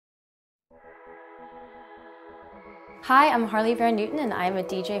Hi, I'm Harley Viera-Newton and I am a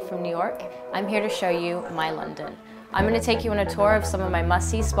DJ from New York. I'm here to show you my London. I'm going to take you on a tour of some of my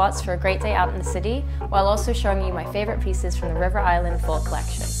must-see spots for a great day out in the city, while also showing you my favorite pieces from the River Island Full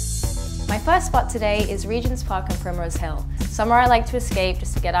Collection. My first spot today is Regent's Park on Primrose Hill, somewhere I like to escape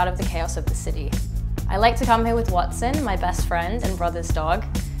just to get out of the chaos of the city. I like to come here with Watson, my best friend and brother's dog,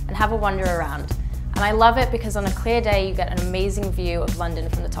 and have a wander around. And I love it because on a clear day you get an amazing view of London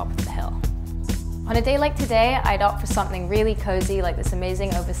from the top of the hill. On a day like today, I'd opt for something really cozy like this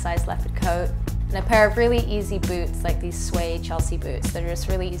amazing oversized leopard coat and a pair of really easy boots like these suede Chelsea boots that are just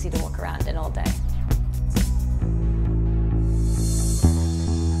really easy to walk around in all day.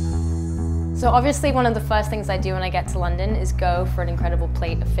 So obviously one of the first things I do when I get to London is go for an incredible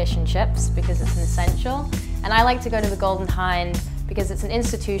plate of fish and chips because it's an essential. And I like to go to the Golden Hind because it's an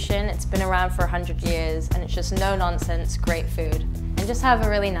institution, it's been around for 100 years and it's just no nonsense, great food. And just have a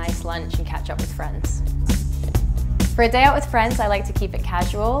really nice lunch and catch up with friends. For a day out with friends, I like to keep it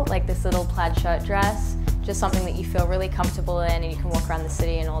casual, like this little plaid shirt dress, just something that you feel really comfortable in and you can walk around the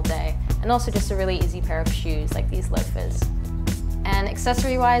city in all day. And also just a really easy pair of shoes, like these loafers. And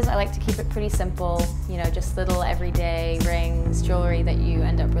accessory-wise, I like to keep it pretty simple, you know, just little everyday rings, jewelry that you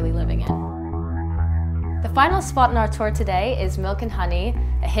end up really living in. The final spot in our tour today is Milk and Honey,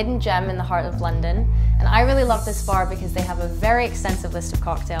 a hidden gem in the heart of London. And I really love this bar because they have a very extensive list of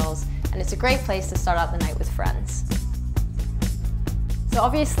cocktails and it's a great place to start out the night with friends. So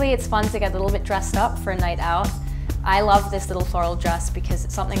obviously it's fun to get a little bit dressed up for a night out. I love this little floral dress because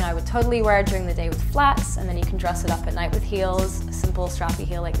it's something I would totally wear during the day with flats, and then you can dress it up at night with heels. A simple strappy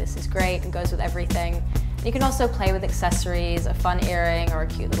heel like this is great and goes with everything. And you can also play with accessories, a fun earring or a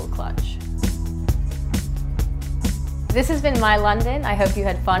cute little clutch. This has been my London. I hope you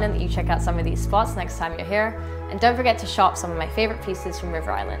had fun and that you check out some of these spots next time you're here. And don't forget to shop some of my favorite pieces from River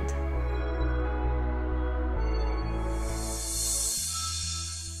Island.